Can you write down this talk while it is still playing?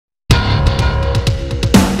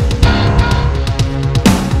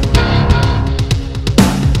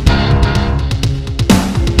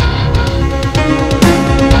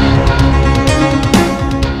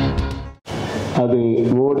அது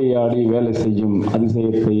ஓடி ஆடி வேலை செய்யும்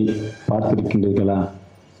அதிசயத்தை பார்த்திருக்கின்றீர்களா?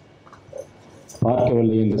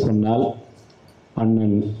 பார்க்கவில்லை என்று சொன்னால்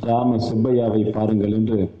அண்ணன் ராம சுப்பையாவை பாருங்கள்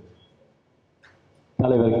என்று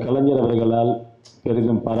தலைவர் கலைஞர் அவர்களால்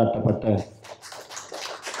பெரிதும் பாராட்டப்பட்ட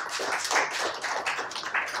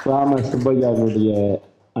ராம சுப்பையாவுடைய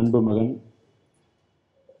அன்பு மகன்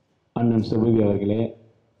அண்ணன் சுபவி அவர்களே,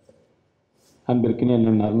 அன்பிற்கினே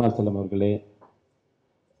அண்ணன் அருணாசலம் அவர்களே,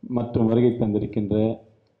 மற்றும் வருகை தந்திருக்கின்ற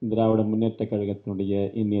திராவிட முன்னேற்ற கழகத்தினுடைய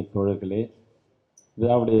இனிய தோழர்களே,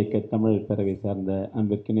 திராவிட இயக்க தமிழ் பேரவை சார்ந்த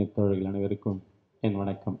அன்பிற்கினிய தோழர்கள் அனைவருக்கும் என்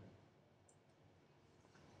வணக்கம்.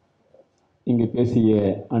 இங்கு பேசிய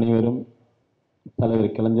அனைவரும்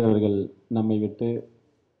தலைவர் கலைஞர் அவர்கள் நம்மை விட்டு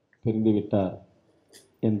பிரிந்து விட்டார்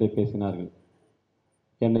என்று பேசினார்கள்.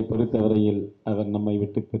 என்னை பொறுத்தவரையில் அவர் நம்மை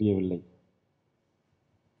விட்டு பிரியவில்லை.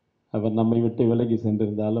 அவர் நம்மை விட்டு விலகி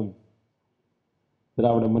சென்றிருந்தாலும்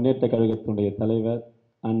திராவிட முன்னேற்ற கழகத்தினுடைய தலைவர்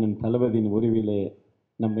அண்ணன் தளபதியின் உருவிலே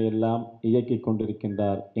நம்மை எல்லாம் இயக்கிக்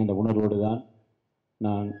கொண்டிருக்கின்றார் என்ற உணர்வோடு தான்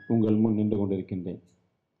நான் உங்கள் முன் நின்று கொண்டிருக்கின்றேன்.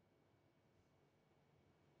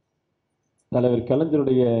 தலைவர்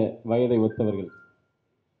கலைஞருடைய வயதை ஒத்தவர்கள்,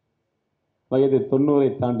 வயது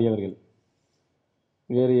 90 தாண்டியவர்கள்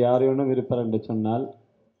வேறு யாரேனும் இருப்பார் என்று சொன்னால்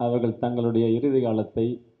அவர்கள் தங்களுடைய இறுதி காலத்தை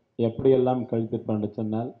எப்படியெல்லாம் கழித்திருப்பார் என்று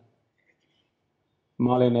சொன்னால்,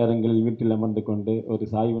 மாலை நேரங்களில் வீட்டில் அமர்ந்து கொண்டு ஒரு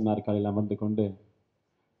சாய்வு நாற்காலில் அமர்ந்து கொண்டு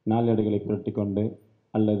நாளேடுகளை புரட்டி கொண்டு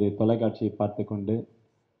அல்லது தொலைக்காட்சியை பார்த்து கொண்டு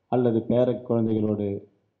அல்லது பேர குழந்தைகளோடு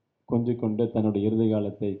கொஞ்சிக் கொண்டு தன்னுடைய இறுதி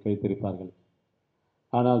காலத்தை கழித்திருப்பார்கள்.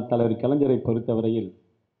 ஆனால் தலைவர் கலைஞரை பொறுத்தவரையில்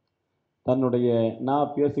தன்னுடைய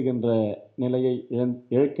நான் பேசுகின்ற நிலையை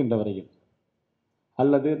இழக்கின்ற வரையில்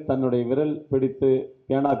அல்லது தன்னுடைய விரல் பிடித்து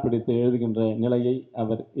பேனா பிடித்து எழுதுகின்ற நிலையை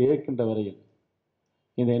அவர் இழக்கின்ற வரையில்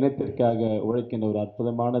இந்த இனத்திற்காக உழைக்கின்ற ஒரு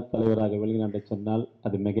அற்புதமான தலைவராக வெளியில் என்று சொன்னால்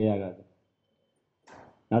அது மிகையாகாது.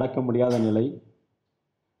 நடக்க முடியாத நிலை,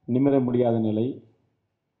 நிமிர முடியாத நிலை,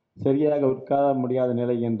 சரியாக உட்கார முடியாத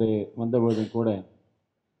நிலை என்று வந்தபொழுதும் கூட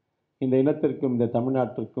இந்த இனத்திற்கும் இந்த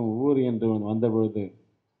தமிழ்நாட்டிற்கும் ஊர் என்று வந்தபொழுது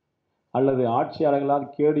அல்லது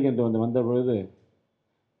ஆட்சியாளர்களால் கேடு என்று வந்தபொழுது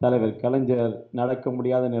தலைவர் கலைஞர் நடக்க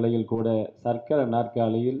முடியாத நிலையில் கூட சர்க்கர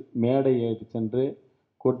நாற்காலியில் மேடை ஏறி சென்று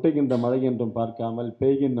கொட்டுகின்ற மழை என்றும் பார்க்காமல்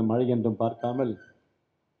பெய்கின்ற மழை என்றும் பார்க்காமல்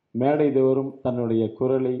மேடை தோறும் தன்னுடைய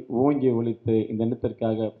குரலை ஓங்கி ஒலித்து இந்த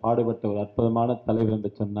இனத்திற்காக பாடுபட்ட ஒரு அற்புதமான தலைவர்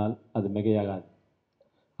என்று சொன்னால் அது மிகையாகாது.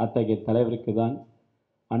 அத்தகைய தலைவருக்கு தான்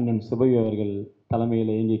அண்ணன் சுபவி அவர்கள்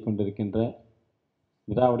தலைமையில் இயங்கிக் கொண்டிருக்கின்ற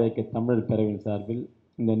திராவிட இயக்க தமிழ் பேரவையின் சார்பில்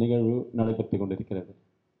இந்த நிகழ்வு நடைபெற்று கொண்டிருக்கிறது.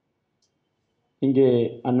 இங்கே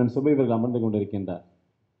அண்ணன் சுபவி அவர்கள் அமர்ந்து கொண்டிருக்கின்றார்.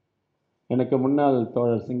 எனக்கு முன்னால்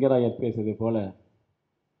தோழர் சிங்கராயர் பேசியது போல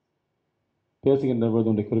பேசுகின்ற பொழுது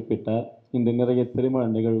ஒன்று குறிப்பிட்டார், இந்த நிறைய திருமண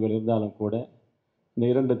நிகழ்வுகள் இருந்தாலும் கூட இந்த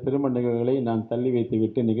 2 திருமண நிகழ்வுகளை நான் தள்ளி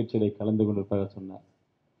வைத்துவிட்டு நிகழ்ச்சிகளை கலந்து கொண்டிருப்பதாக சொன்னார்.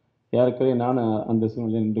 ஏற்கனவே நான் அந்த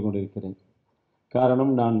சூழ்நிலையில் நின்று கொண்டிருக்கிறேன்.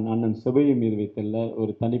 காரணம், நான் அண்ணன் சுபவி மீது வைத்துள்ள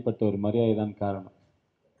ஒரு தனிப்பட்ட ஒரு மரியாதை தான் காரணம்.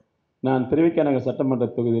 நான் திருவிக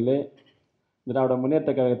சட்டமன்ற தொகுதியிலே திராவிட முன்னேற்ற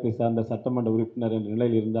கழகத்தை சார்ந்த சட்டமன்ற உறுப்பினர் என்ற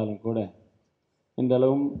நிலையில் இருந்தாலும் கூட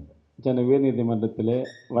இன்றளவும் சென்னை உயர்நீதிமன்றத்திலே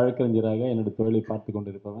வழக்கறிஞராக என்னுடைய தொழிலை பார்த்து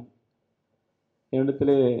கொண்டிருப்பவன்.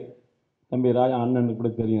 என்னிடத்திலே தம்பி அண்ணனுக்கு கூட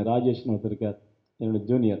தெரியும், ராஜேஷ்னு ஒருத்தருக்கார், என்னுடைய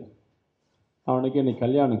ஜூனியர். அவனுக்கு இன்றைக்கி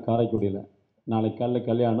கல்யாணம் காரைக்குடியில், நாளைக்கு காலையில்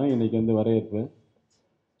கல்யாணம், இன்றைக்கி வரவேற்பு.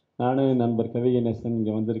 நானும் நண்பர் கவிகணேசன்,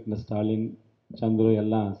 இங்கே வந்திருக்கிற ஸ்டாலின், சந்துரு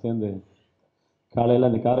எல்லாம் சேர்ந்து காலையில்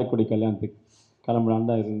அந்த காரைக்குடி கல்யாணத்துக்கு கிளம்பலான்னு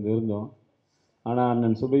தான் இருந்தோம். ஆனால்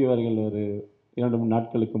அண்ணன் சுபவி அவர்கள் ஒரு 2-3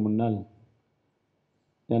 நாட்களுக்கு முன்னால்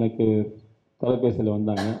எனக்கு தொலைபேசியில்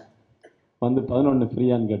வந்தாங்க. வந்து 11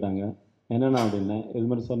 ஃப்ரீயான்னு கேட்டாங்க. என்னென்னா அப்படின்னா, இது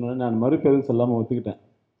மாதிரி சொன்னோன்னே நான் மறுப்பு எதுவும் சொல்லாமல் ஒத்துக்கிட்டேன்.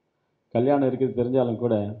 கல்யாணம் இருக்குது தெரிஞ்சாலும்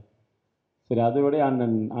கூட சரி, அதை விட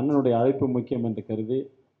அண்ணனுடைய அழைப்பு முக்கியம் என்று கருதி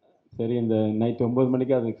சரி இந்த நைட்டு 9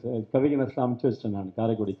 மணிக்கு அது கவிகணேசன் அமுச்சு வச்சிட்டேன். நான்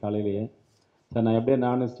காரைக்குடி காலையிலேயே சார் நான் எப்படியா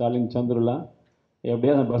நானும் ஸ்டாலின் சந்துருலாம்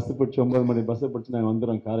எப்படியா நான் பஸ்ஸு பிடிச்சி 9 மணி பஸ்ஸு பிடிச்சி நாங்கள்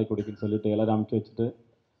வந்துடுறோம் காரைக்குடிக்குன்னு சொல்லிட்டு எல்லோரும் அமுச்சு வச்சுட்டு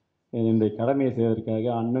என்னுடைய கடமையை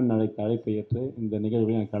செய்வதற்காக அண்ணன் அழைப்பை ஏற்று இந்த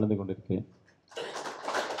நிகழ்வில் நான் கலந்து கொண்டிருக்கிறேன்.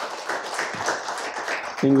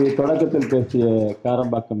 இங்கே தொடக்கத்தில் பேசிய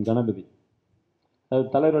காரம்பாக்கம் கணபதி அது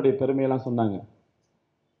தலைவருடைய பெருமையெல்லாம் சொன்னாங்க.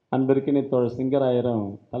 அன்பிற்கினே தோழர் சிங்கராயரும்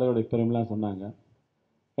தலைவருடைய பெருமையெல்லாம் சொன்னாங்க.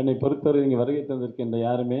 என்னை பொறுத்தவரை இங்கே வருகை தந்திருக்கின்ற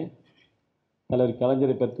யாருமே தலைவர்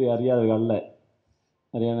கலைஞரை பற்றி அறியாதவர்கள் அல்ல.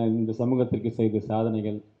 நிறையான இந்த சமூகத்திற்கு செய்த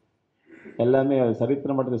சாதனைகள் எல்லாமே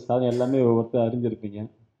சரித்திர மட்டத்தில் சாதனை எல்லாமே ஒவ்வொருத்தர் அறிஞ்சிருப்பீங்க.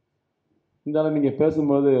 இருந்தாலும் நீங்கள்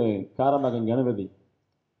பேசும்போது காரம்பாக்கம் கணபதி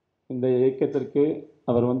இந்த இயக்கத்திற்கு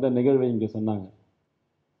அவர் வந்த நிகழ்வை இங்கே சொன்னாங்க.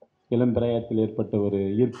 இளம் பிராயத்தில் ஏற்பட்ட ஒரு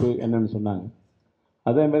ஈர்ப்பு என்னன்னு சொன்னாங்க.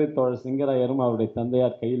 அதேமாதிரி தோழர் சிங்கராயரும் அவருடைய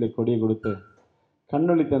தந்தையார் கையில் கொடியை கொடுத்து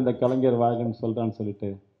கண்ணொளி தந்த கலைஞர் வாழ்கன்னு சொல்கிறான்னு சொல்லிட்டு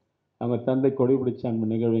அவங்க தந்தை கொடி பிடிச்சி அந்த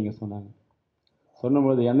நிகழ்வு இங்கே சொன்னாங்க.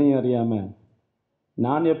 சொன்னும்போது என்னையும் அறியாமல்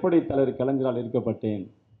நான் எப்படி தலைவர் கலைஞரால் இருக்கப்பட்டேன்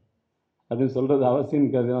அப்படின்னு சொல்கிறது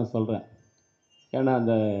அவசியம் கருதி நான் சொல்கிறேன். ஏன்னா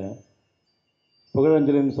அந்த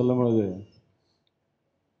புகழஞ்சலின்னு சொல்லும்பொழுது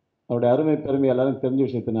அவருடைய அருமை பெருமை எல்லாரும் தெரிஞ்ச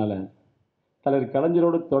விஷயத்தினால தலைவர்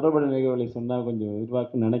கலைஞரோடு தொடர்புடைய நிகழ்வுகளை சொன்னால் கொஞ்சம்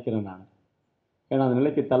இதுவாக்குன்னு நினைக்கிறேன் நான். ஏன்னா அந்த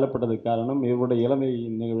நிலைக்கு தள்ளப்பட்டதுக்கு காரணம் இவருடைய இளமை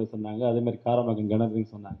நிகழ்வு சொன்னாங்க. அதேமாதிரி காரமகன்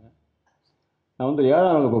கணபதினு சொன்னாங்க. நான் வந்து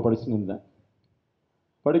 7ஆம் வகுப்பு படிச்சுன்னு இருந்தேன்.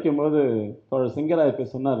 படிக்கும்போது தோழர் சிங்கராய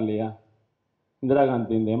சொன்னார் இல்லையா, இந்திரா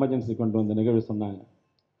காந்தி இந்த எமர்ஜென்சி கொண்டு வந்த நிகழ்வு சொன்னாங்க.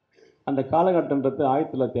 அந்த காலகட்டன்றது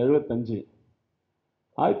 1975.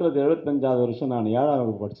 1975 வருஷம் நான் 7ஆம்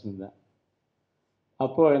வகுப்பு படிச்சுருந்தேன்.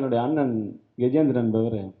 அப்போது என்னுடைய அண்ணன் கஜேந்திரன்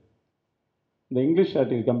என்பவர் இந்த இங்கிலீஷ்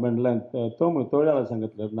ஆர்டிகல் கம்பெனியில் தொழிலாளர்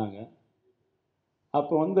சங்கத்தில் இருந்தாங்க.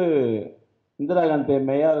 அப்போ வந்து இந்திரா காந்தி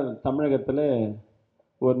மேயர் தமிழகத்தில்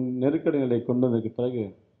ஒரு நெருக்கடி நிலை கொண்டு வந்ததுக்கு பிறகு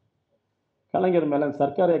கலைஞர் மேலே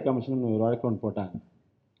சர்க்காரிய கமிஷன் ஒரு வழக்கு ஒன்று போட்டாங்க.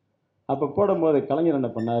 அப்போ போடும்போது கலைஞர் என்ன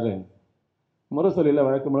பண்ணார், முரசொலியில்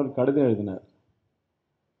வழக்கு மூலம் கடிதம் எழுதினார்.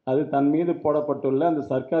 அது தன் மீது போடப்பட்டுள்ள அந்த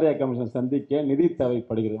சர்க்காரிய கமிஷன் சந்திக்க நிதி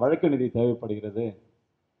தேவைப்படுகிறது, வழக்கு நிதி தேவைப்படுகிறது,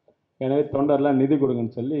 எனவே தொண்டர்லாம் நிதி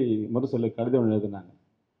கொடுங்கன்னு சொல்லி முரசொலி கடிதம் எழுதினாங்க.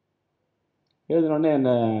 எழுதினோடனே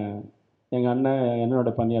எங்கள் அண்ணன் என்னோட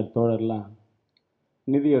பணியார் தோழர்லாம்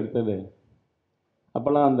நிதி எடுத்தது.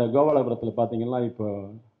 அப்போல்லாம் அந்த கோபாலபுரத்தில் பார்த்தீங்கன்னா, இப்போ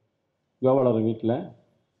கோபாலபுரம் வீட்டில்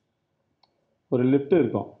ஒரு லிஃப்ட்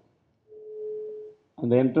இருக்கும்.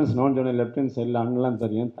 அந்த என்ட்ரன்ஸ் நோஞ்சோடனே லெஃப்ட் ஹேண்ட் சைடில் அண்ணெலாம்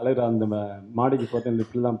தெரியும், தலைவர் அந்த மாடிக்கு போட்டு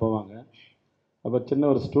லிஃப்ட்டில் தான் போவாங்க. அப்போ சின்ன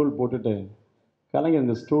ஒரு ஸ்டூல் போட்டுட்டு கலைஞர்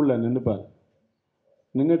இந்த ஸ்டூலில் நின்றுப்பார்.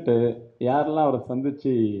 நின்றுட்டு யாரெல்லாம் அவரை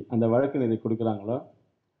சந்தித்து அந்த வழக்கு நிதி கொடுக்குறாங்களோ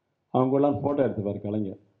அவங்களாம் ஃபோட்டோ எடுத்துப்பார்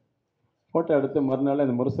கலைஞர். ஃபோட்டோ எடுத்து மறுநாள்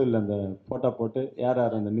அந்த முரசொலியில் அந்த ஃபோட்டோ போட்டு யார்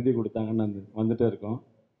யார் அந்த நிதி கொடுத்தாங்கன்னு அந்த வந்துகிட்டே இருக்கும்.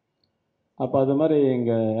 அப்போ அது மாதிரி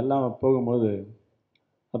எங்கள் எல்லாம் போகும்போது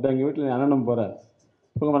அப்போ எங்கள் வீட்டில் என் அண்ணனும் போகிறார்.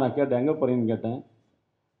 போகும்போது நான் கேட்டேன், எங்கே போகிறீங்கன்னு கேட்டேன்.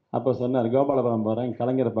 அப்போ சொன்னார், கோபாலபுரம் போகிறேன்,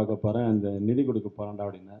 கலைஞரை பார்க்க போகிறேன், அந்த நிதி கொடுக்க போகிறேன்டா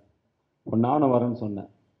அப்படின்னார். இப்போ நானும் வரேன்னு சொன்னேன்.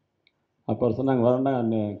 அப்போ அவர் சொன்னாங்க, வரேன்டா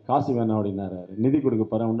காசு வேணும் அப்படின்னாரு. நிதி கொடுக்க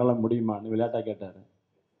போகிறேன், உன்னால் முடியுமான்னு விளையாட்டாக கேட்டார்.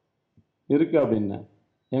 இருக்கு அப்படின்னேன்.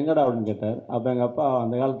 எங்கடா அப்படின்னு கேட்டார். அப்போ எங்கள் அப்பா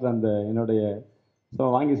அந்த காலத்தில் அந்த என்னுடைய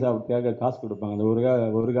வாங்கி சாப்பிட்றதுக்காக காசு கொடுப்பாங்க. அந்த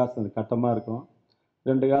ஒரு காசு அந்த கட்டமாக இருக்கும்,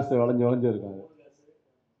 2 காசு வளைஞ்சு இருக்கும். அது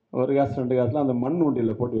 1 காசு 2 காசுலாம் அந்த மண்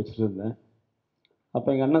உண்டியில் போட்டு வச்சுட்டு இருந்தேன். அப்போ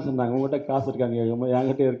எங்கள் அண்ணன் சொன்னாங்க, உங்கள்கிட்ட காசு இருக்காங்க கேட்கும்போது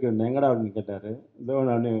என்கிட்ட இருக்குன்னு. எங்கடா அப்படின்னு கேட்டார். இதோ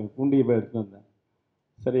நான் உண்டியை போய் எடுத்துகிட்டு வந்தேன்.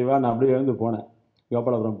 சரி வா, நான் அப்படியே எழுந்து போனேன்.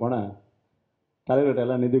 கோபாலபுரம் போனேன். தலைவர்கிட்ட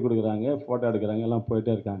எல்லாம் நிதி கொடுக்குறாங்க, ஃபோட்டோ எடுக்கிறாங்க, எல்லாம்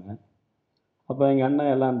போயிட்டே இருக்காங்க. அப்போ எங்கள்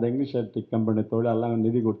அண்ணன் எல்லாம் அந்த இங்கிலீஷ் ஆர்டிக் கம்பெனி தொழிலெல்லாம்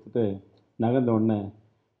நிதி கொடுத்துட்டு நகர்ந்த உடனே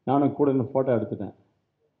நானும் கூட நின்று ஃபோட்டோ எடுத்துட்டேன்.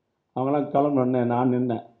 அவங்களாம் கிளம்புனோடனே நான்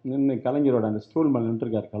நின்று கலைஞரோட அந்த ஸ்டூல் மேலே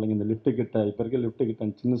நின்றுருக்கார் கலைஞர். இந்த லிஃப்ட்டு கிட்ட, இப்போ இருக்க லிஃப்ட்டு கிட்ட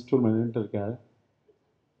சின்ன ஸ்டூல் மேலே நின்றுருக்கார்.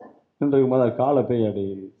 நின்றுருக்கும் போது அது காலை போய் அப்படி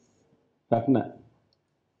தட்டினேன்.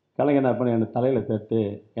 கலைஞர் என்ன பண்ணி என் தலையில் தட்டு,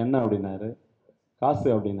 என்ன அப்படின்னாரு. காசு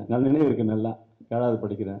அப்படின்னேன். நான் நினைவு இருக்கு, நல்லா 7ஆவது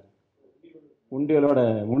படிக்கிறேன். உண்டியலோட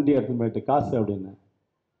உண்டி எடுத்துன்னு போயிட்டு காசு அப்படின்னேன்.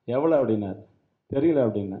 எவ்வளோ அப்படின்னாரு. தெரியல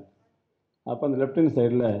அப்படின்னேன். அப்போ அந்த லெஃப்ட் ஹேண்ட்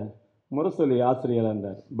சைடில் முரசொலி ஆசிரியராக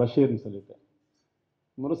இருந்தார் பஷீர்னு சொல்லிட்டு.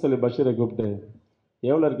 முரசொலி பஷீரை கூப்பிட்டு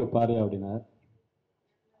எவ்வளோ இருக்கு பாரு அப்படின்னார்.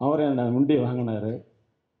 அவரே நான் உண்டியை வாங்கினார்.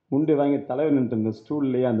 உண்டி வாங்கி தலைவர் நின்று இந்த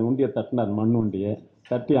ஸ்டூல்லையே அந்த உண்டியை தட்டினார், மண் உண்டியை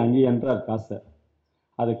தட்டி அங்கேயே என்றார் காசை.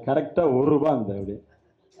 அது கரெக்டாக ₹1 அந்த அப்படி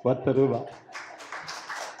 ₹10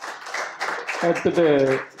 எடுத்துட்டு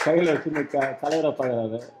கையில் வச்சுன்னு தலைவரை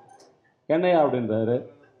பார்க்குறாரு. என்னையா அப்படின்றாரு.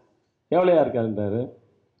 எவ்வளோயா இருக்காருன்றாரு.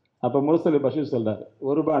 அப்போ முரசொலி பஷீர் சொல்கிறார்,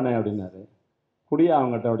 ₹1 அண்ணே அப்படின்னாரு. குடியா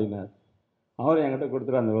அவங்ககிட்ட அப்படின்னாரு. அவர் என்கிட்ட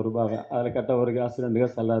கொடுத்துட்டு அந்த ₹1 அதில் கட்ட 1 காசு 2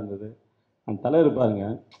 காசு எல்லாம் இருந்தது. அந்த தலைவர் பாருங்க,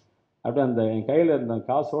 அப்படியே அந்த என் கையில் இருந்த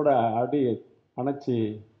காசோட அடி அணைச்சி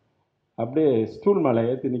அப்படியே ஸ்டூல் மேலே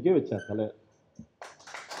ஏற்றி நிற்க வச்சார் தலைவர்.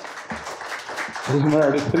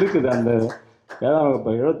 அப்படியே சிலுக்குது அந்த 7ஆம்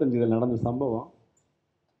வகுப்பு 75 நடந்த சம்பவம்.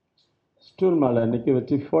 ஸ்டூல் மேலே நிற்க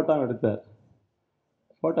வச்சு ஃபோட்டோ எடுத்தார்.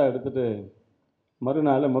 ஃபோட்டோ எடுத்துகிட்டு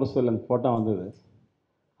மறுநாள் முரசொலியில் அந்த ஃபோட்டோ வந்தது.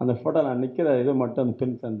 அந்த ஃபோட்டோ நான் நிற்கிற இதை மட்டும் அந்த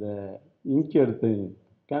பென்ஸ் அந்த இங்கி எடுத்து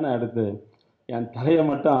பேனா எடுத்து என் தலையை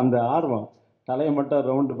மட்டும் அந்த ஆர்வம் தலையை மட்டும்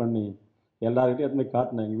ரவுண்டு பண்ணி எல்லாருக்கிட்டையும் எடுத்து போய்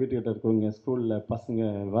காட்டினேன். எங்கள் வீட்டுக்கிட்ட இருக்கவங்க, ஸ்கூலில் பசங்க,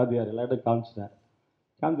 வாத்தியார் எல்லார்கிட்டையும்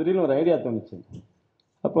காமிச்சிட்டேன். திடீர்னு ஒரு ஐடியா தோணுச்சு.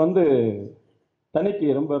 அப்போ வந்து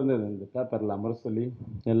தணிக்கை ரொம்ப இருந்தது இந்த பேப்பர்லாம், முரசொலி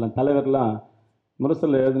எல்லாம் தலைவர்லாம்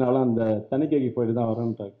முரசொலியில் எழுதினாலும் அந்த தணிக்கைக்கு போயிட்டு தான்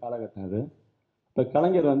வரணுன்ற காலகட்டம் அது. இப்போ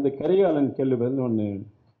கலைஞர் வந்து கரிகாலன் கேள்வி பதில் ஒன்று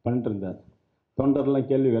பண்ணிட்டு இருந்தார். தொண்டர்லாம்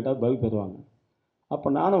கேள்வி கேட்டால் பதில் தருவாங்க. அப்போ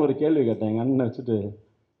நானும் ஒரு கேள்வி கேட்டேன் எங்கள் அண்ணனை வச்சுட்டு.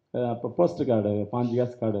 அப்போ போஸ்ட் கார்டு 5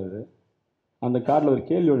 காசு கார்டு அது. அந்த கார்டில் ஒரு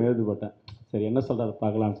கேள்வி ஒன்று எழுதி போட்டேன். சரி என்ன சொல்கிறாரு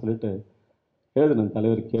பார்க்கலான்னு சொல்லிட்டு எழுதினேன்.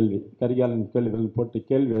 தலைவர் கேள்வி, கரிகாலன் கேள்விகள் போட்டு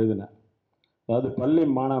கேள்வி எழுதினேன். அதாவது பள்ளி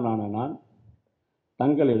மாணவனான நான்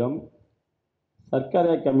தங்களிடம்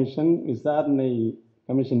சர்க்காரிய கமிஷன் விசாரணை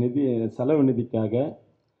கமிஷன் நிதி செலவு நிதிக்காக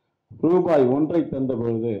ரூபாய் 1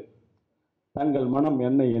 தந்தபொழுது தங்கள் மனம்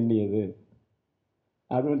என்ன எண்ணியது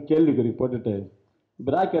அப்படின்னு கேள்விக்குறி போட்டுட்டு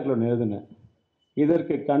பிராக்கெட்டில் ஒன்று எழுதினேன்.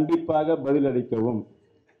 இதற்கு கண்டிப்பாக பதிலளிக்கவும்,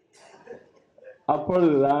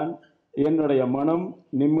 அப்பொழுதுதான் என்னுடைய மனம்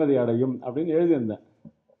நிம்மதி அடையும் அப்படின்னு எழுதியிருந்தேன்.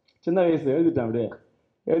 சின்ன வயசுல எழுதிட்டேன். அப்படியே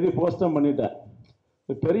எழுதி போஸ்டம் பண்ணிட்டேன்.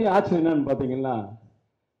 பெரிய ஆச்சரியம் என்னன்னு பார்த்தீங்கன்னா,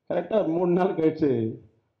 கரெக்டாக 3 நாள் கழிச்சு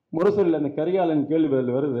முரசொலியில் அந்த கரிகாலன் கேள்வி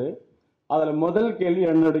பதில் வருது. அதில் முதல் கேள்வி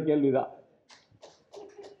என்னுடைய கேள்வி தான்.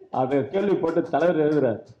 அதை கேள்வி போட்டு தலைவர்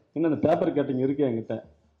எழுதுறார். இன்னும் அந்த பேப்பர் கட்டிங் இருக்கு என்கிட்ட.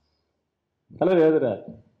 தலைவர் எழுதுறார்.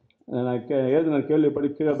 நான் எழுதின கேள்விப்படி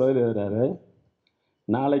கீழே பதில் எழுதுறாரு.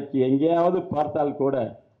 நாளைக்கு எங்கேயாவது பார்த்தால் கூட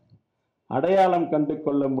அடையாளம் கண்டு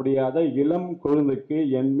கொள்ள முடியாத இளம் குழந்தைக்கு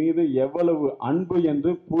என் மீது எவ்வளவு அன்பு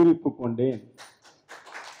என்று பூரிப்பு கொண்டேன்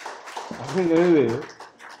அப்படின்னு எழுதி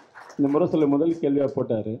இந்த முரசொலி முதல் கேள்வியா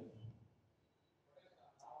போட்டாரு.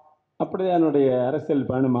 அப்படியே என்னுடைய அரசியல்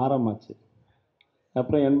பயணம் ஆரம்பமாச்சு.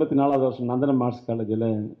 அப்புறம் 84வது வருஷம் நந்தனம் ஆர்ட்ஸ் காலேஜில்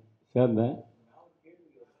சேர்ந்தேன்.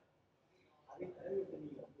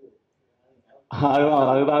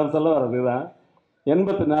 அதுதான் சொல்ல வர்றதுதான்.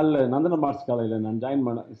 84 நந்தனம் ஆர்ட்ஸ் காலேஜில் நான் ஜாயின்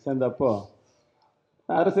சேர்ந்தப்போ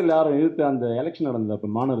அரசியல் யாரும் இழுத்து அந்த எலெக்ஷன் நடந்தது. அப்போ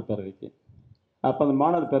மாணவர் பேரவைக்கு. அப்போ அந்த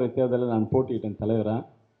மாணவர் பேரவை தேர்தலில் நான் போட்டியிட்டேன் தலைவராக.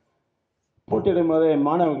 போட்டியிடும் போதே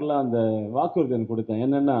மாணவர்கள்லாம் அந்த வாக்குறுதி எனக்கு கொடுத்தேன்.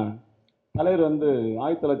 என்னென்னா, தலைவர்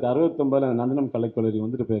 1969 நந்தனம் கலைக்கல்லூரி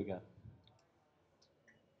வந்துட்டு போயிருக்கார்.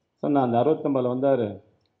 சொன்னேன், அந்த 69 வந்தார்,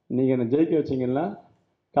 நீங்கள் என்னை ஜெயிக்க வச்சிங்கன்னா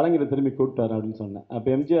கலைஞரை திரும்பி கூப்பிட்டார் அப்படின்னு சொன்னேன். அப்போ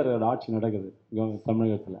எம்ஜிஆரோட ஆட்சி நடக்குது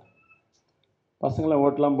தமிழகத்தில். பசங்களாம்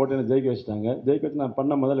ஓட்டெலாம் போட்டு என்னை ஜெயிக்க வச்சுட்டாங்க. ஜெயிக்க வச்சு நான்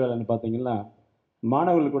பண்ண முதல் வேலைன்னு பார்த்தீங்கன்னா,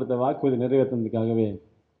 மாணவர்களுக்கு கொடுத்த வாக்குறுதி நிறைவேற்றுறதுக்காகவே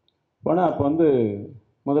போனால் அப்போ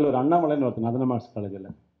முதல்வர் அண்ணாமலைன்னு ஒருத்தர் நந்தனம் ஆர்ட்ஸ்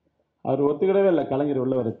காலேஜில் அவர் ஒத்துக்கிடவே இல்லை கலைஞர்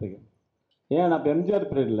உள்ள வரத்துக்கு. ஏன் அப்போ எம்ஜிஆர்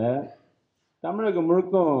பீரியடில் தமிழகம்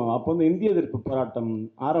முழுக்கும் அப்போ இந்திய எதிர்ப்பு போராட்டம்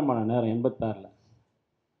ஆரம்பமான நேரம் 86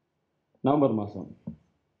 நவம்பர் மாதம்.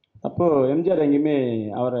 அப்போது எம்ஜிஆர் எங்கேயுமே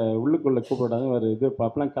அவரை உள்ளுக்குள்ளே கூப்பிடாது. அவர்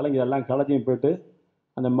அப்பெல்லாம் கலைஞர் எல்லாம் காலேஜையும் போயிட்டு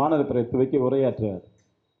அந்த மாணவர் பிறை துவக்கி உரையாற்றுவார்.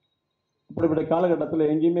 அப்படிப்பட்ட காலகட்டத்தில்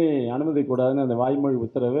எங்கேயுமே அனுமதி கூடாதுன்னு அந்த வாய்மொழி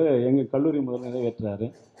உத்தரவு எங்கள் கல்லூரி முதல் நிறைவேற்றுறாரு.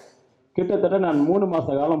 கிட்டத்தட்ட நான் 3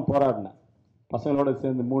 மாத காலம் போராடினேன். பசங்களோடு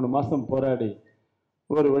சேர்ந்து 3 மாதம் போராடி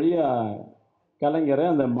ஒரு வழியாக கலைஞரை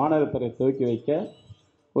அந்த மாணவர் பிறை துவக்கி வைக்க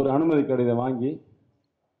ஒரு அனுமதி கடிதம் வாங்கி,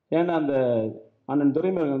 ஏன்னா அந்த அண்ணன்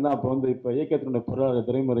துரைமுருகன் தான் அப்போ இப்போ இயக்கத்தினுடைய பொருளாளர்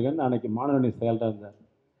துரைமுருகன் அன்னைக்கு மாணவனி செயல்டாக இருந்தார்.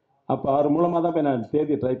 அப்போ அவர் மூலமாக தான் போய் நான்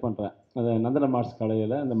தேதி ட்ரை பண்ணுறேன். அந்த நந்தனம் ஆர்ட்ஸ்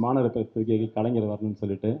காலேஜில் அந்த மாணவர் பிறை துவக்கி கலைஞர் வரணும்னு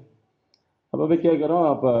சொல்லிட்டு அப்போ போய் கேட்குறோம்.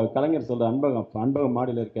 அப்போ கலைஞர் சொல்கிறார், அன்பகம்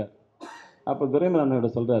மாடியில் இருக்கார். அப்போ துரைமுருகன்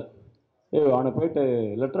அண்ணன்கிட்ட சொல்கிறார், அவனை போயிட்டு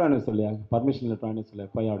லெட்டர் அனுப்ப சொல்லியா, பர்மிஷன் லெட்டர் அனுப்ப சொல்லியா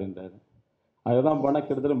போய் அப்படின்றாரு. அதுதான் போனால்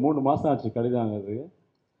கிட்டத்தட்ட 3 மாதம் ஆச்சு கடிதம் ஆகுது.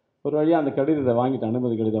 ஒரு வழியாக அந்த கடிதத்தை வாங்கிட்டு,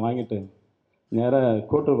 அனுமதி கடிதம் வாங்கிட்டு நேராக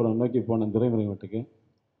கோட்டூர்புரம் நோக்கி போனேன் துரைமுருகன் வீட்டுக்கு.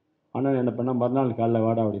 அண்ணன் என்ன பண்ணால் மறுநாள் காலைல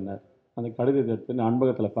வாடா அப்படின்னார். அந்த கடிதத்தை எடுத்துன்னு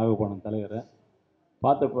அன்பகத்தில் பார்க்க போனேன் தலைவரை.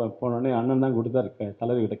 பார்த்து போனோடனே அண்ணன் தான் கொடுத்தார்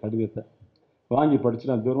தலைவர்கிட்ட கடிதத்தை. வாங்கி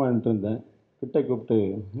படித்து நான் தூரமாக நின்று இருந்தேன். கிட்ட கூப்பிட்டு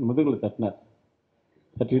முதுகில் தட்டினார்.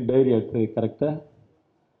 தட்டி டைரி எடுத்து கரெக்டாக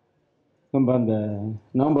நம்ம அந்த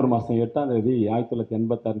நவம்பர் மாதம் 8ஆம் தேதி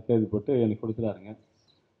 1986 தேதி போட்டு எனக்கு கொடுத்துட்டாருங்க.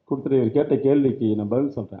 கொடுத்துட்டு இவர் கேட்ட கேள்விக்கு நான்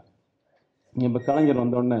பதில் சொல்கிறேன். இப்போ கலைஞர்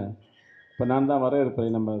வந்தோடனே இப்போ நான் தான் வரவேற்பை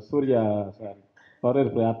நம்ம சூர்யா சார்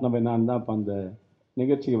வரவேற்பை ஆற்றின போய் நான் தான் இப்போ அந்த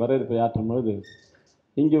நிகழ்ச்சிக்கு வரவேற்பை ஆற்றும் பொழுது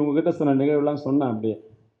இங்கே உங்ககிட்ட சொன்ன நிகழ்வுலாம் சொன்னேன். அப்படியே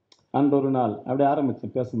அன்றொரு நாள் அப்படியே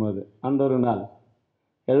ஆரம்பித்தேன் பேசும்போது. அன்றொரு நாள்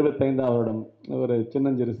 75ஆம் வருடம் ஒரு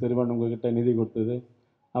சின்னஞ்சிறு சிறுவன் உங்ககிட்ட நிதி கொடுத்தது,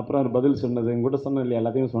 அப்புறம் ஒரு பதில் சொன்னது, உங்ககிட்ட சொன்ன இல்லையா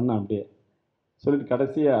எல்லாத்தையும் சொன்னேன். அப்படியே சொல்லிட்டு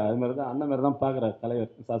கடைசியாக அது மாதிரி தான் அண்ணன் மாதிரி தான் பார்க்குறார்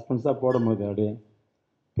தலைவர். சஸ்பென்ஸாக போடும்போது அப்படியே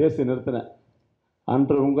பேசி நிறுத்தினேன்.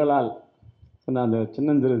 அன்று உங்களால் சொன்ன அந்த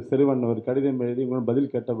சின்னஞ்சிறு சிறுவன் ஒரு கடிதம் எழுதி உங்களும்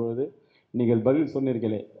பதில் கேட்டபொழுது நீங்கள் பதில்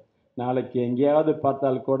சொன்னீர்களே, நாளைக்கு எங்கேயாவது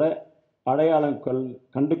பார்த்தால் கூட அடையாளம்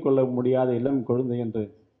கண்டு கொள்ள முடியாத இளம் குழந்தை என்று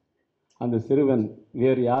அந்த சிறுவன்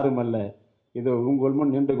வேறு யாரும் அல்ல, இது உங்கள்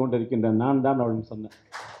முன் நின்று கொண்டிருக்கின்ற நான் தான் அப்படின்னு சொன்னேன்.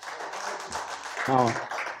 ஆமாம்.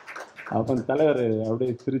 அப்போ தலைவர்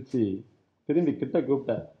அப்படியே சிரித்து திரும்பி கிட்ட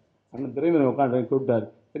கூப்பிட்டார். அண்ணன் திரும்பி உட்காந்து கூப்பிட்டார்.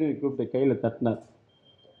 திரும்பி கூப்பிட்டு கையில் தட்டினார்.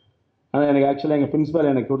 ஆனால் எனக்கு ஆக்சுவலாக எங்கள் பிரின்ஸிபால்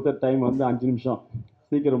எனக்கு கொடுத்த டைம் 5 நிமிஷம்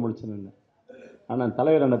சீக்கிரம் முடிச்சுருந்தேன். ஆனால்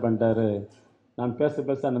தலைவர் என்ன பண்ணிட்டார், நான் பேச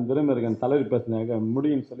அண்ணன் துரைமுருகன் தலைவர் பேசினாக்க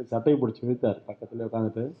முடியும்னு சொல்லி சட்டையை பிடிச்சி விழுத்தார். பக்கத்தில்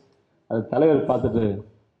உட்காந்துட்டு அது தலைவர் பார்த்துட்டு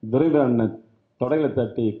துரைமுருகன் தொடையில்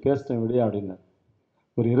தட்டி பேசிட்டேன் விடியா அப்படின்னார்.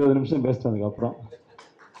 ஒரு 20 நிமிஷம் பேசிட்டேன். அதுக்கப்புறம்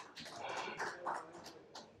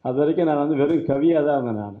அது வரைக்கும் நான் வந்து வெறும் கவியாக தான்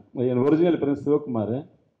இருந்தேன். நான் என் ஒரிஜினல் பேர் சிவகுமார்.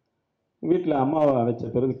 வீட்டில் அம்மாவை வச்ச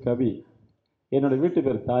பிறகு கவி. என்னோடய வீட்டு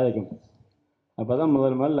பேர் தாயகம். அப்போ தான்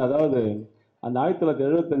முதல் அதாவது அந்த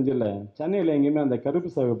 1975 சென்னையில் எங்கேயுமே அந்த கருப்பு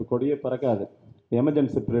சிவப்பு கொடியே பறக்காது.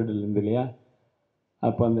 எமர்ஜென்சி பீரியடில் இருந்து இல்லையா?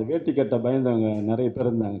 அப்போ அந்த வேட்டி கட்ட பயந்தவங்க நிறைய பேர்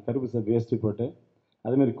இருந்தாங்க, கருப்பு சிவப்பு வேஷ்டி போட்டு.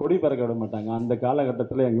 அதுமாரி கொடி பறக்க விட மாட்டாங்க. அந்த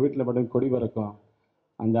காலகட்டத்தில் எங்கள் வீட்டில் மட்டும் கொடி பறக்கும்.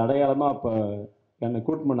 அந்த அடையாளமாக அப்போ என்னை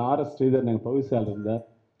கூட்டு போன ஆர்எஸ் ஸ்ரீதர் எங்கள் பகுதியாளர் இருந்தார்.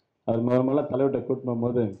 அவர் முதல்ல தலைவர்கிட்ட கூட்டு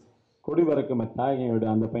போகும்போது, கொடி பறக்கும் தாயகம் வீடு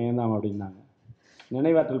அந்த பையன் தான் அப்படின்னாங்க.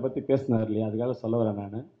 நினைவாற்றல் பற்றி பேசினார் இல்லையா? அதுக்காக சொல்ல வரேன்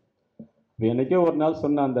நான். இப்போ என்றைக்கோ ஒரு நாள்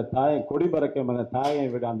சொன்ன அந்த கொடி பறக்கும் அந்த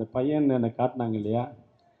தாயகம் வீடு அந்த பையன் என்னை காட்டினாங்க இல்லையா?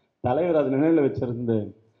 தலைவர் அது நினைவில் வச்சிருந்து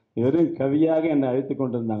வெறும் கவியாக என்னை அழைத்து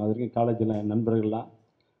கொண்டு இருந்தாங்க. அது வரைக்கும் காலேஜில் என் நண்பர்கள்லாம்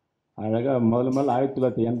அழகாக முதல்ல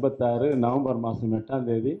 1986 நவம்பர் மாதம் 8ஆம்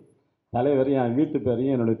தேதி தலைவர் என் வீட்டு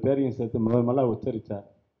பேரையும் என்னுடைய பேரையும் சேர்த்து முதல்ல உச்சரித்தார்.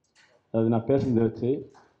 அது நான் பேசுனது வச்சு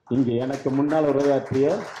இங்கே எனக்கு முன்னால் உரையாற்றிய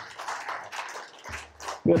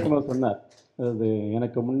பேசும்போது சொன்னார், அது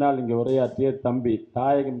எனக்கு முன்னால் இங்கே உரையாற்றிய தம்பி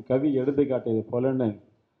தாயகம் கவி எடுத்துக்காட்டியது போலன்னு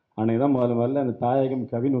அன்னைக்கு தான் முதல்ல அந்த தாயகம்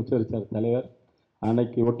கவின்னு உச்சரித்தார் தலைவர்.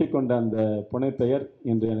 அன்னைக்கு ஒட்டி கொண்ட அந்த புனைப்பெயர்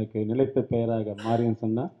இன்று எனக்கு நிலைத்த பெயராக மாறின்னு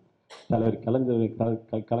சொன்னால் தலைவர்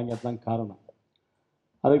கலைஞர் தான் காரணம்.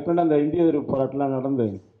 அதுக்கு பின்னாடி அந்த இந்திய எதிர்ப்பு போராட்டம்லாம் நடந்து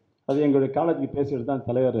அது எங்களுடைய காலேஜுக்கு பேசிட்டு தான்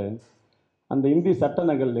தலைவர் அந்த இந்தி சட்ட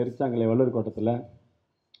நகல் எரிச்சாங்களே வள்ளூர் கோட்டத்தில்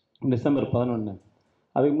டிசம்பர் 11.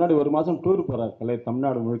 அதுக்கு முன்னாடி ஒரு மாதம் டூர் போகிறார் தலைவர்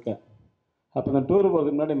தமிழ்நாடு முழுக்க. அப்போ அந்த டூர்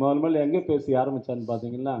போகிறதுக்கு முன்னாடி முதல்ல எங்கே பேசி ஆரம்பித்தான்னு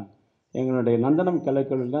பார்த்தீங்கன்னா, எங்களுடைய நந்தனம்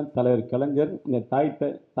கலைக்கல்லூரியில் தான் தலைவர் கலைஞர் இந்த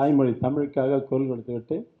தாய்மொழி தமிழுக்காக குரல் கொடுத்து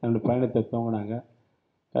விட்டு என்னுடைய பயணத்தை துவங்கினாங்க.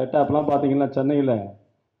 கரெக்டாக அப்போலாம் பார்த்தீங்கன்னா சென்னையில்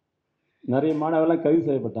நிறைய மாணவர்கள்லாம் கைது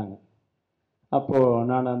செய்யப்பட்டாங்க. அப்போது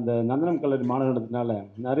நான் அந்த நந்தனம் கல்லூரி மாணவர்கிறதுனால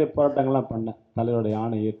நிறைய போராட்டங்கள்லாம் பண்ணேன். தலைவருடைய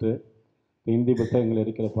ஆணை ஏற்று இந்தி புத்தகங்கள்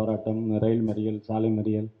இருக்கிற போராட்டம், ரயில் மறியல், சாலை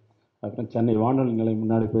மறியல், அப்புறம் சென்னை வானொலி நிலையம்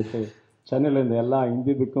முன்னாடி போயிட்டு சென்னையில் இருந்த எல்லா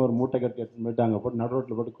இந்தி புக்கும் ஒரு மூட்டை கட்டி எடுத்துன்னு போயிட்டு அங்கே போட்டு நடு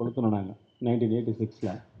ரோட்டில் போட்டு கொளுத்தணும் நாங்கள்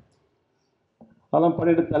 1986. அதெல்லாம்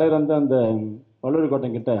பண்ணிவிட்டு தலைவர் வந்து அந்த வள்ளூர்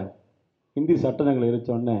கோட்டம் கிட்ட இந்தி சட்டங்கள்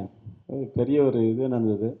எரித்தோடனே பெரிய ஒரு இது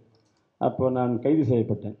நடந்தது. அப்போது நான் கைது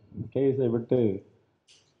செய்யப்பட்டு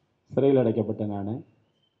சிறையில் அடைக்கப்பட்டேன் நான்.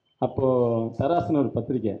 அப்போது தராசுன்னு ஒரு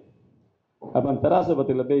பத்திரிக்கை, அப்போ அந்த தராசு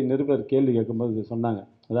பத்திரிகையில் போய் நிருபர் கேள்வி கேட்கும்போது சொன்னாங்க,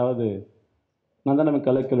 அதாவது நந்தனம்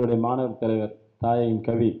கலைக்கல்லூரிய மாணவர் தலைவர் தாயகம்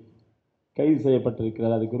கவி கைது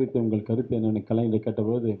செய்யப்பட்டிருக்கிறார், அது குறித்து உங்கள் கருத்து என்னென்னு கலைஞர்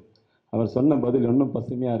கேட்டபோது அவர் சொன்ன பதில் இன்னும்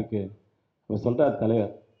பசுமையாக இருக்குது. அவர் சொல்கிறார்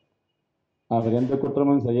தலைவர், அவர் எந்த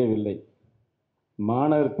குற்றமும் செய்யவில்லை,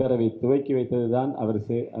 மாணவர் பேரவை துவக்கி வைத்தது தான்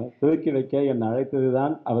துவக்கி வைக்க என்னை அழைத்தது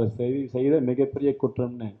தான் அவர் செய்த மிகப்பெரிய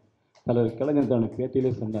குற்றம்னு தலைவர் கலைஞர் தன்னுடைய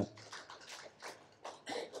பேட்டியிலே சொன்னார்.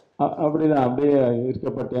 அப்படிதான் அப்படியே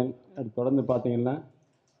இருக்கப்பட்டேன். அது தொடர்ந்து பார்த்தீங்கன்னா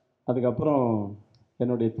அதுக்கப்புறம்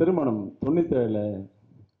என்னுடைய திருமணம் 97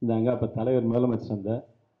 இருந்தாங்க. அப்போ தலைவர் முதலமைச்சர் வந்தார்.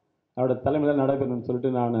 அவரோட தலைமையில் நடைபெறணும்னு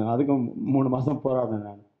சொல்லிட்டு நான் அதுக்கும் 3 மாதம் போராடினேன்.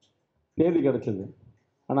 நான் தேதி கிடச்சிது.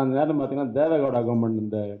 ஆனால் அந்த நேரம் பார்த்தீங்கன்னா தேவகவுடா கவர்மெண்ட்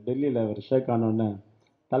இந்த டெல்லியில் ஒரு ஷேக் ஆனோடனே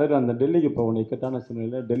தலைவர் அந்த டெல்லிக்கு போகணும், இக்கட்டான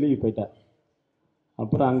சூழ்நிலையில் டெல்லிக்கு போயிட்டார்.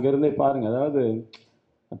 அப்புறம் அங்கேருந்தே பாருங்கள், அதாவது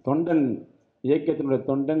தொண்டன் இயக்கத்தினுடைய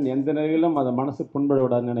தொண்டன் எந்த நிலையிலும் அதை மனசு புண்பட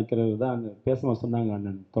விடாதுன்னு நினைக்கிறது தான் அங்கே பேசும்போது சொன்னாங்க.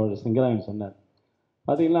 அண்ணன் தோழர் சிங்கராயன் சொன்னார்.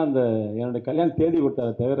 பார்த்தீங்கன்னா அந்த என்னுடைய கல்யாணம் தேதி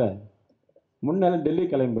கொடுத்தார தவிர முன்னாள் டெல்லி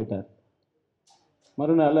கிளம்பி போயிட்டார்.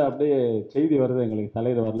 மறுநாள் அப்படியே செய்தி வருது எங்களுக்கு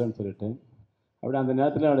தலைவர் வரலன்னு சொல்லிட்டு. அப்படியே அந்த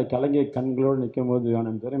நேரத்தில் என்னுடைய கலைஞர் கண்களோடு நிற்கும் போது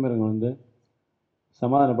அண்ணன் துரைமுருகன் வந்து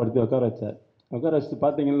சமாதானப்படுத்தி உட்கார வச்சார். உட்கார வச்சுட்டு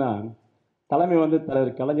பார்த்தீங்கன்னா தலைமை வந்து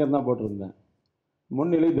தலைவர் கலைஞர் தான் போட்டிருந்தேன்,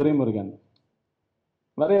 முன்னிலை துரைமுருகன்,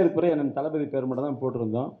 வரையறுப்புரை அண்ணன் தளபதி பேர் மட்டும் தான்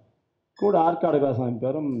போட்டிருந்தோம். கூட ஆற்காடு காசாமி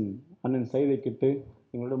பேரும் அண்ணன் செய்தி கிட்டு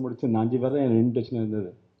எங்களோட முடிச்சு இந்த 5 பேர் தான் எனக்கு இன்விடேஷன் இருந்தது.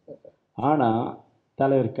 ஆனால்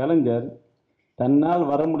தலைவர் கலைஞர் தன்னால்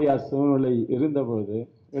வர முடியாத சூழ்நிலை இருந்தபோது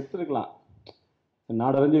எடுத்துருக்கலாம்.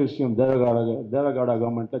 நாடறிஞ்ச விஷயம், தேவகவுடா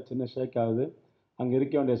கவர்மெண்ட்டில் சின்ன ஷேக் ஆகுது, அங்கே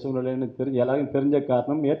இருக்க வேண்டிய சூழ்நிலைன்னு தெரிஞ்சு எல்லாருக்கும் தெரிஞ்ச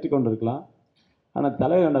காரணம் ஏற்றுக்கொண்டு இருக்கலாம். ஆனால்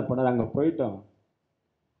தலைவர் என்ன பண்ணார், அங்கே போயிட்டோம்.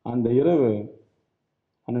 அந்த இரவு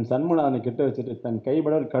அண்ணன் சண்முகநாதனை கிட்ட வச்சுட்டு தன்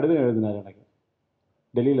கைப்பட ஒரு கடிதம் எழுதினார் எனக்கு.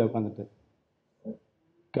 டெல்லியில் உட்காந்துட்டு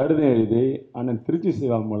கடிதம் எழுதி அண்ணன் திருச்சி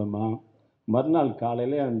சிவா மூலமாக மறுநாள்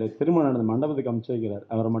காலையில் அந்த திருமணம் நடந்த மண்டபத்துக்கு அனுப்பிச்சு வைக்கிறார்.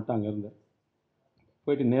 அவரை மட்டும் அங்கேருந்து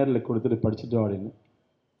போயிட்டு நேரில் கொடுத்துட்டு படிச்சுட்டோம் அப்படின்னு.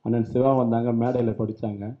 அண்ணன் சிவா வந்தாங்க, மேடையில்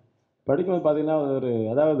படித்தாங்க. படிக்கும்போது பார்த்தீங்கன்னா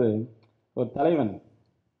அதாவது ஒரு தலைவன்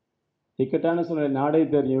இக்கட்டான சூழ்நிலை நாடே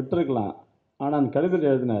தெரியும் விட்டுருக்கலாம். ஆனால் அந்த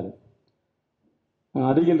கடிதத்தில் எழுதினார்,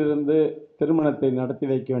 அருகில் இருந்து திருமணத்தை நடத்தி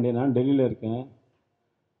வைக்க வேண்டிய நான் டெல்லியில் இருக்கேன்,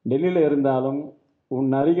 டெல்லியில் இருந்தாலும் உன்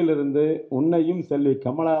அருகிலிருந்து உன்னையும் செல்வி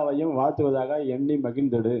கமலாவையும் வாழ்த்துவதாக எண்ணி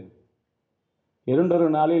மகிழ்ந்திடு. 2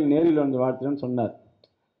 நாளில் நேரில் வந்து வாழ்த்துறேன்னு சொன்னார்.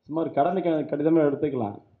 சும்மா ஒரு கடமை கடிதமாக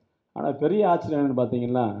எடுத்துக்கலாம். ஆனால் பெரிய ஆச்சரியம் என்னன்னு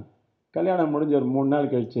பார்த்தீங்கன்னா, கல்யாணம் முடிஞ்ச ஒரு 3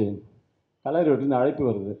 நாள் கழிச்சு கலைஞர் வீட்டிலேருந்து அழைப்பு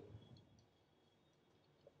வருது.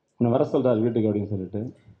 உன்னை வர சொல்கிறார் வீட்டுக்கு அப்படின்னு சொல்லிட்டு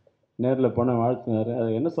நேரில் போன வாழ்த்தினார். அது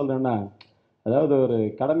என்ன சொல்கிறேன்னா, அதாவது ஒரு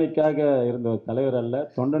கடமைக்காக இருந்த ஒரு தலைவர் அல்ல,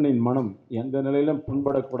 தொண்டனின் மனம் எந்த நிலையிலும்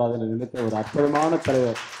புண்படக்கூடாது என்று நினைத்த ஒரு அற்புதமான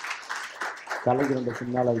தலைவர். கலைஞர் என்ற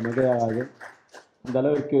பின்னால் அது மிகையாகாது. அந்த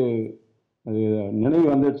அளவிற்கு அது நினைவு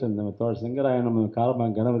வந்துடுச்சு. அந்த தோழர் செங்கராயனும்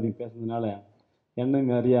காலமாக கணபதி பேசுனதுனால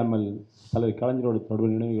என்னையும் அறியாமல் தலைவர் கலைஞரோட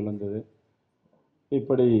தொடர்பு நினைவுகள் வந்தது.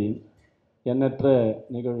 இப்படி எண்ணற்ற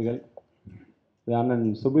நிகழ்வுகள். அண்ணன்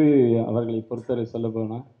சுபி அவர்களை பொறுத்தவரை சொல்ல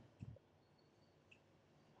போனால்,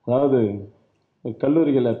 அதாவது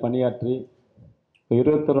கல்லூரிகளை பணியாற்றி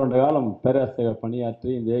 22 காலம் பேராசிரியர் பணியாற்றி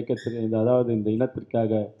இந்த இயக்கத்தில் அதாவது இந்த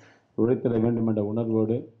இனத்திற்காக உழைத்திட வேண்டும் என்ற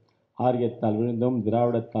உணர்வோடு ஆரியத்தால் விழுந்தோம்,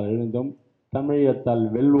 திராவிடத்தால் எழுந்தோம், தமிழகத்தால்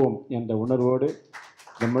வெல்வோம் என்ற உணர்வோடு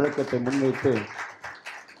இந்த முழக்கத்தை முன்வைத்து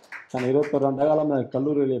தான் 22 காலம்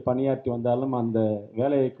கல்லூரிகளில் பணியாற்றி வந்தாலும் அந்த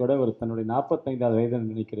வேலையை கூட ஒரு தன்னுடைய 45வது வயதில்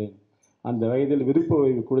நினைக்கிறேன் அந்த வயதில் விருப்ப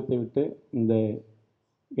ஓய்வு கொடுத்துவிட்டு இந்த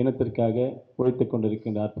இனத்திற்காக உழைத்து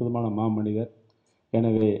கொண்டிருக்கின்ற அற்புதமான மாமனிதர்.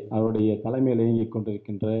 எனவே அவருடைய தலைமையில் இயங்கிக்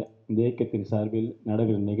கொண்டிருக்கின்ற இந்த இயக்கத்தின் சார்பில்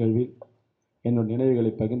நடைபெறும் நிகழ்வில் என்னுடைய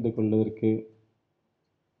நினைவுகளை பகிர்ந்து கொள்வதற்கு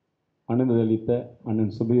அனுமதி அளித்த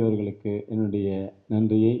அண்ணன் சுபி அவர்களுக்கு என்னுடைய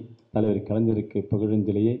நன்றியை, தலைவர் கலைஞருக்கு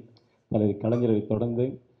புகழஞ்சலியை, தலைவர் கலைஞரை தொடர்ந்து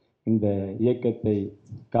இந்த இயக்கத்தை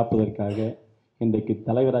காப்பதற்காக இன்றைக்கு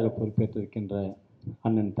தலைவராக பொறுப்பேற்றிருக்கின்ற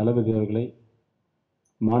அண்ணன் தளபதி அவர்களை,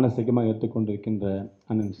 மானசீகமாக எடுத்துக்கொண்டிருக்கின்ற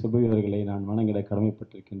அண்ணன் சுபி அவர்களை நான் வணங்கிட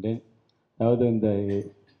கடமைப்பட்டிருக்கின்றேன். அதாவது இந்த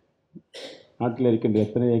நாட்டில் இருக்கின்ற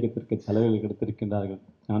எத்தனை இயக்கத்திற்கு தலைவர்கள் எடுத்திருக்கின்றார்கள்.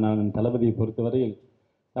 ஆனால் அண்ணன் தளபதியை பொறுத்தவரையில்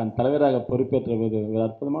தான் தலைவராக பொறுப்பேற்ற போது ஒரு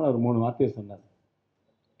அற்புதமான ஒரு 3 வார்த்தையை சொன்னார்.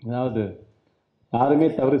 அதாவது யாருமே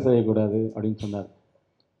தவறு செய்யக்கூடாது அப்படின்னு சொன்னார்.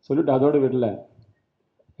 சொல்லிட்டு அதோடு விடல,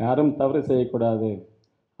 யாரும் தவறு செய்யக்கூடாது,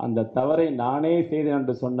 அந்த தவறை நானே செய்தேன்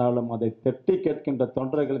என்று சொன்னாலும் அதை தட்டி கேட்கின்ற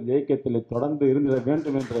தொண்டர்கள் இந்த இயக்கத்தில் தொடர்ந்து இருந்திட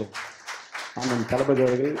வேண்டும் என்று அண்ணன் தளபதி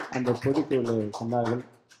அவர்கள் அந்த பொதுக்குழுவில் சொன்னார்கள்.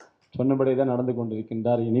 சொன்னபடி தான் நடந்து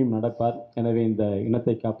கொண்டிருக்கின்றார், இனியும் நடப்பார். எனவே இந்த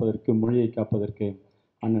இனத்தை காப்பதற்கு, மொழியை காப்பதற்கு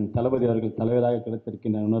அண்ணன் தளபதி அவர்கள் தலைவராக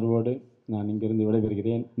கிடைத்திருக்கின்ற உணர்வோடு நான் இங்கிருந்து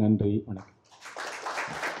விடைபெறுகிறேன். நன்றி, வணக்கம்.